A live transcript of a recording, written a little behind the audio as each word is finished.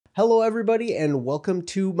Hello everybody and welcome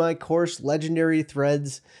to my course Legendary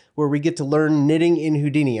Threads, where we get to learn knitting in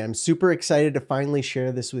Houdini. I'm super excited to finally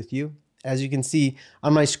share this with you. As you can see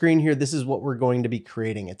on my screen here, this is what we're going to be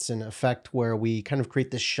creating. It's an effect where we kind of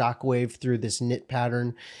create this shockwave through this knit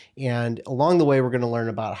pattern, and along the way we're going to learn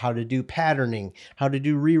about how to do patterning, how to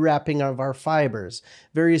do rewrapping of our fibers,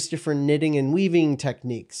 various different knitting and weaving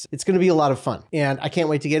techniques. It's going to be a lot of fun and I can't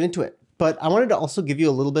wait to get into it. But I wanted to also give you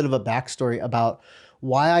a little bit of a backstory about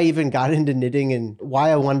why I even got into knitting and why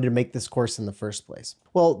I wanted to make this course in the first place.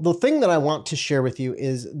 Well, the thing that I want to share with you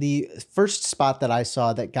is the first spot that I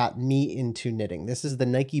saw that got me into knitting. This is the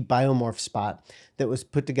Nike Biomorph spot that was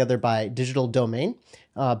put together by Digital Domain.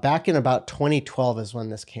 Back in about 2012 is when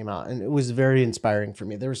this came out, and it was very inspiring for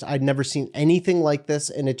me. I'd never seen anything like this,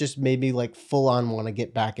 and it just made me like full on want to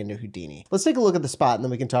get back into Houdini. Let's take a look at the spot and then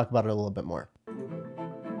we can talk about it a little bit more.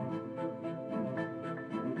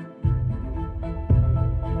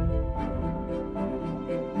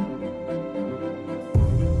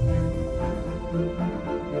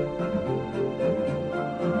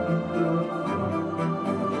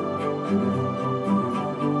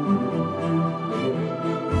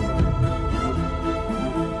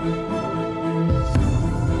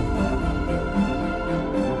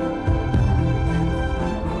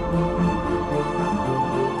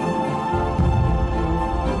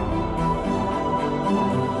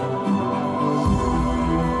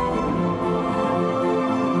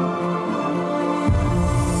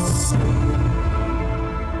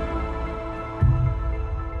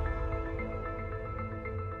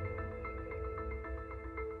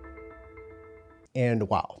 And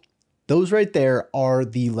wow, those right there are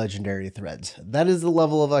the legendary threads. That is the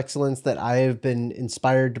level of excellence that I have been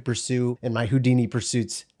inspired to pursue in my Houdini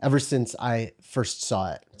pursuits ever since I first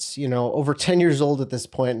saw it. It's, you know, over 10 years old at this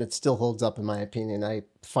point, and it still holds up in my opinion. I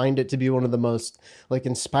find it to be one of the most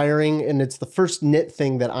inspiring, and it's the first knit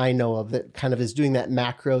thing that I know of that kind of is doing that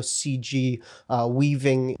macro CG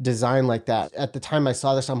weaving design like that. At the time I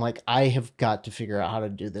saw this, I'm like, I have got to figure out how to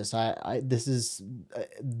do this. This is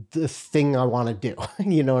the thing I want to do.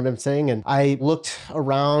 You know what I'm saying? And I looked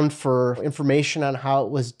around for information on how it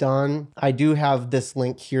was done. I do have this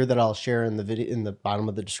link here that I'll share in the video, in the bottom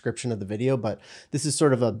of the description of the video, but this is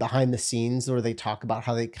sort of a behind the scenes where they talk about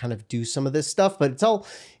how they kind of do some of this stuff, but it's all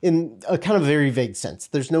in a kind of very vague sense.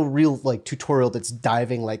 There's no real tutorial that's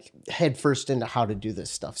diving headfirst into how to do this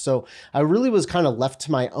stuff. So I really was kind of left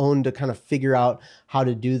to my own to kind of figure out how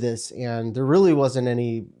to do this, and there really wasn't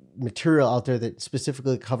any material out there that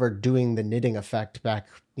specifically covered doing the knitting effect back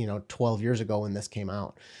 12 years ago when this came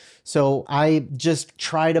out. So I just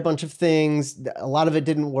tried a bunch of things. A lot of it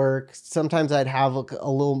didn't work. Sometimes I'd have a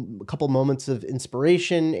couple moments of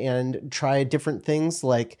inspiration and try different things.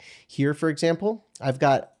 Like here, for example, I've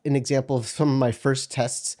got an example of some of my first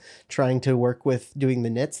tests trying to work with doing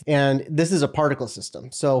the knits. And this is a particle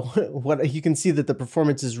system. So what you can see that the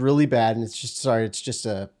performance is really bad. And it's just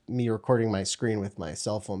me recording my screen with my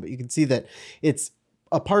cell phone. But you can see that it's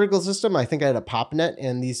a particle system. I think I had a pop net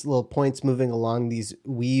and these little points moving along these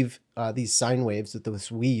these sine waves with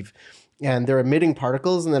this weave, and they're emitting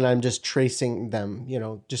particles, and then I'm just tracing them,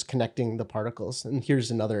 just connecting the particles. And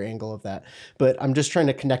here's another angle of that, but I'm just trying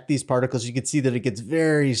to connect these particles. You can see that it gets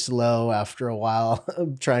very slow after a while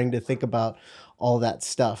trying to think about all that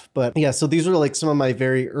stuff. But yeah, so these are some of my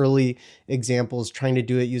very early examples trying to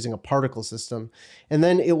do it using a particle system. And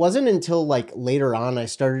then it wasn't until later on I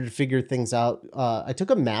started to figure things out. I took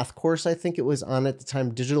a math course, I think it was on at the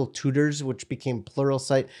time, Digital Tutors, which became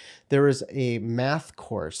Pluralsight. There was a math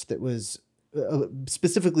course that was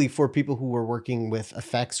specifically for people who were working with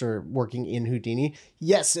effects or working in Houdini.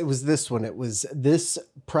 Yes, it was this one. It was this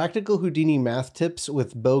Practical Houdini Math Tips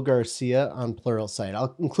with Bo Garcia on Pluralsight.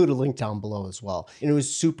 I'll include a link down below as well. And it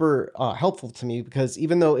was super helpful to me because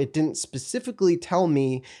even though it didn't specifically tell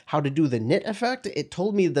me how to do the knit effect, it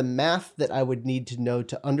told me the math that I would need to know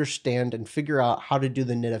to understand and figure out how to do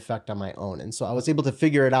the knit effect on my own. And so I was able to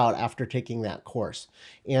figure it out after taking that course.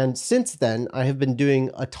 And since then, I have been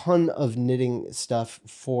doing a ton of knitting stuff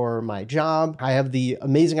for my job. I have the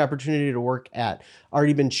amazing opportunity to work at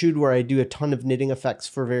Already Been Chewed, where I do a ton of knitting effects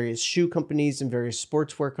for various shoe companies and various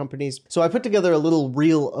sportswear companies. So I put together a little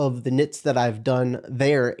reel of the knits that I've done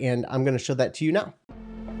there, and I'm going to show that to you now.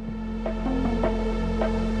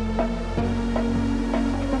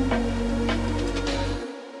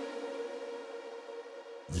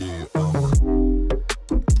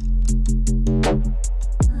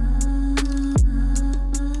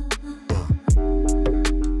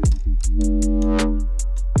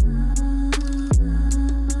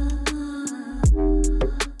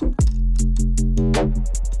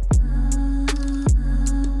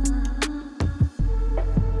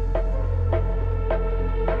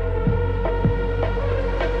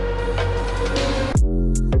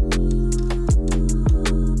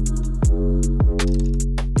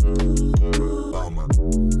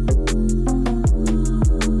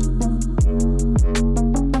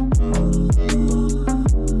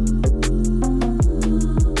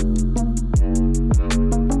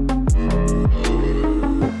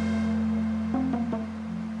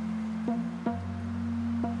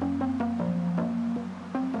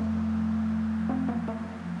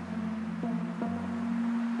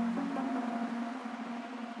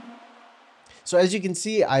 So as you can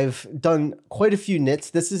see, I've done quite a few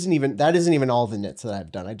knits. That isn't even all the knits that I've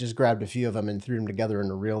done. I just grabbed a few of them and threw them together in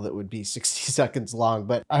a reel that would be 60 seconds long.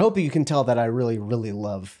 But I hope you can tell that I really, really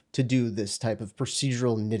love to do this type of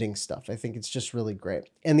procedural knitting stuff. I think it's just really great.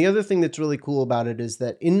 And the other thing that's really cool about it is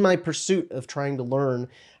that in my pursuit of trying to learn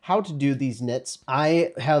how to do these knits,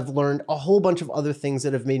 I have learned a whole bunch of other things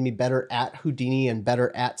that have made me better at Houdini and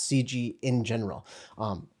better at CG in general.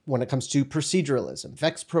 When it comes to proceduralism,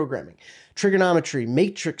 vex programming, trigonometry,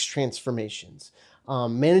 matrix transformations,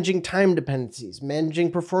 managing time dependencies,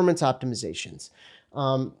 managing performance optimizations.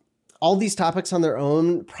 All these topics on their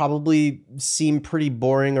own probably seem pretty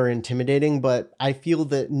boring or intimidating, but I feel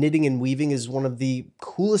that knitting and weaving is one of the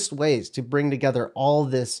coolest ways to bring together all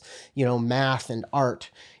this, math and art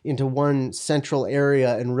into one central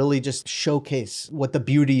area and really just showcase what the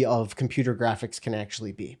beauty of computer graphics can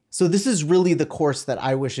actually be. So this is really the course that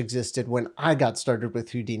I wish existed when I got started with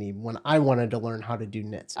Houdini, when I wanted to learn how to do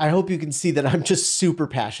knits. I hope you can see that I'm just super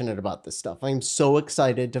passionate about this stuff. I'm so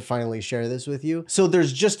excited to finally share this with you. So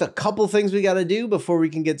there's just a couple things we got to do before we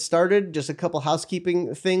can get started, just a couple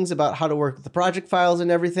housekeeping things about how to work with the project files and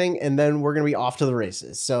everything, and then we're going to be off to the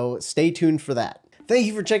races. So stay tuned for that. Thank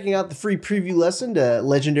you for checking out the free preview lesson to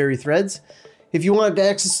Legendary Threads. If you want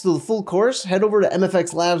access to the full course, head over to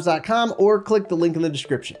mfxlabs.com or click the link in the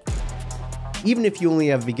description. Even if you only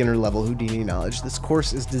have beginner level Houdini knowledge, this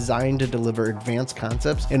course is designed to deliver advanced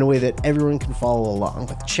concepts in a way that everyone can follow along,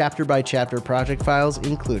 with chapter by chapter project files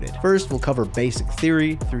included. First, we'll cover basic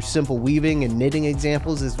theory through simple weaving and knitting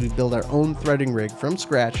examples as we build our own threading rig from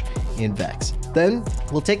scratch in Vex. Then,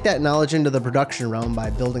 we'll take that knowledge into the production realm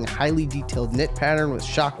by building a highly detailed knit pattern with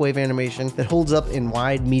shockwave animation that holds up in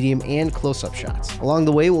wide, medium, and close-up shots. Along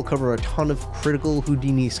the way, we'll cover a ton of critical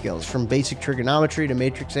Houdini skills, from basic trigonometry to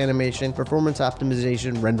matrix animation, performance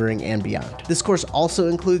optimization, rendering, and beyond. This course also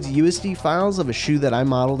includes USD files of a shoe that I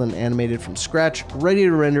modeled and animated from scratch, ready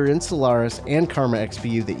to render in Solaris and Karma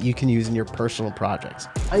XPU that you can use in your personal projects.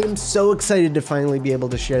 I am so excited to finally be able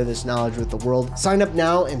to share this knowledge with the world. Sign up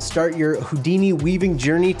now and start your Houdini weaving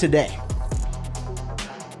journey today.